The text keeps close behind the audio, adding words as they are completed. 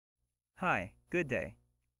Hi, good day.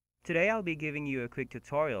 Today I'll be giving you a quick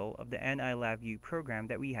tutorial of the NILabVIEW program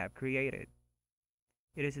that we have created.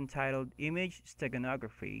 It is entitled Image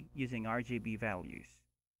Steganography using RGB values.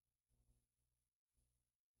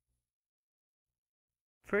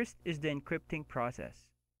 First is the encrypting process.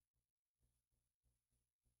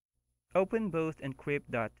 Open both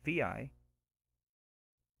encrypt.vi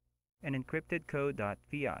and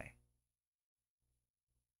encryptedcode.vi.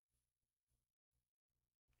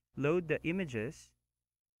 Load the images,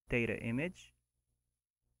 data image,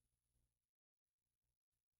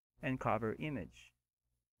 and cover image.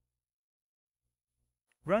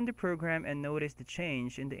 Run the program and notice the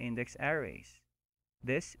change in the index arrays.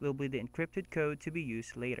 This will be the encrypted code to be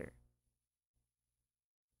used later.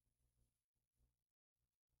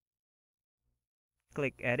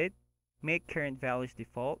 Click Edit, make current values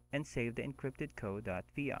default, and save the encrypted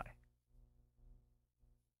code.vi.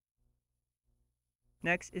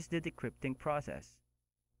 Next is the decrypting process.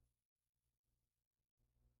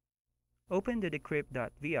 Open the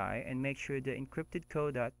decrypt.vi and make sure the encrypted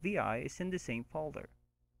code.vi is in the same folder.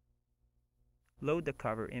 Load the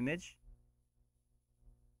cover image.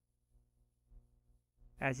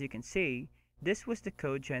 As you can see, this was the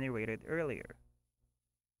code generated earlier.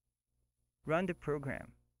 Run the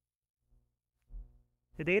program.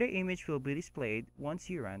 The data image will be displayed once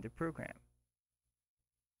you run the program.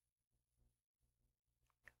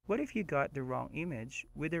 What if you got the wrong image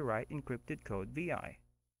with the right encrypted code VI?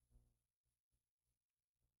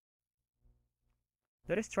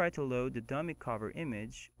 Let us try to load the dummy cover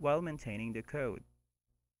image while maintaining the code.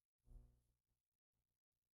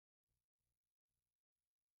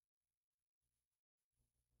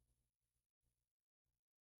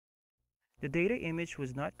 The data image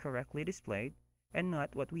was not correctly displayed and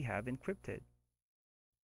not what we have encrypted.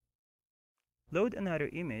 Load another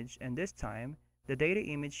image, and this time the data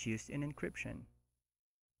image used in encryption.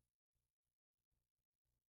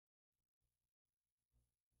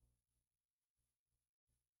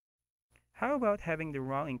 How about having the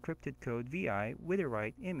wrong encrypted code VI with the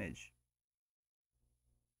right image?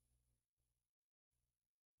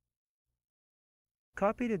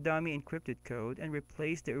 Copy the dummy encrypted code and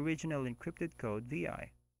replace the original encrypted code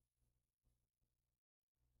VI.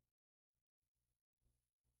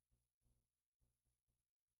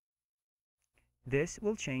 This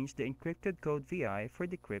will change the encrypted code VI for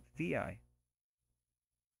decrypt VI.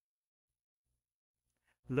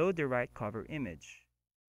 Load the right cover image.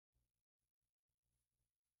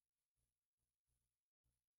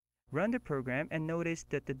 Run the program and notice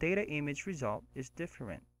that the data image result is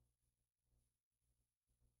different.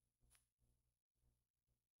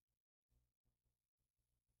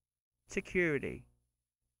 Security,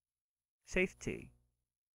 safety,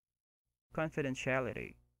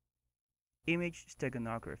 confidentiality, image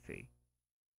steganography.